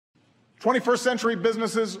21st century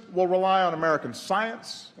businesses will rely on American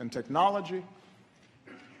science and technology,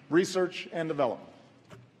 research and development.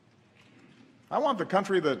 I want the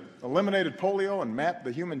country that eliminated polio and mapped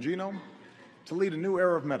the human genome to lead a new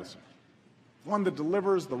era of medicine, one that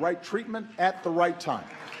delivers the right treatment at the right time.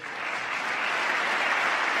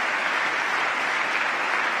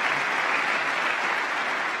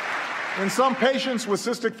 In some patients with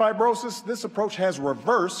cystic fibrosis, this approach has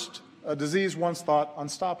reversed a disease once thought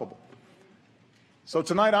unstoppable. So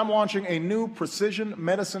tonight I'm launching a new precision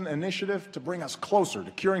medicine initiative to bring us closer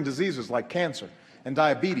to curing diseases like cancer and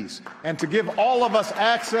diabetes, and to give all of us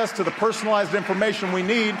access to the personalized information we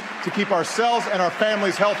need to keep ourselves and our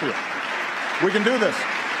families healthier. We can do this.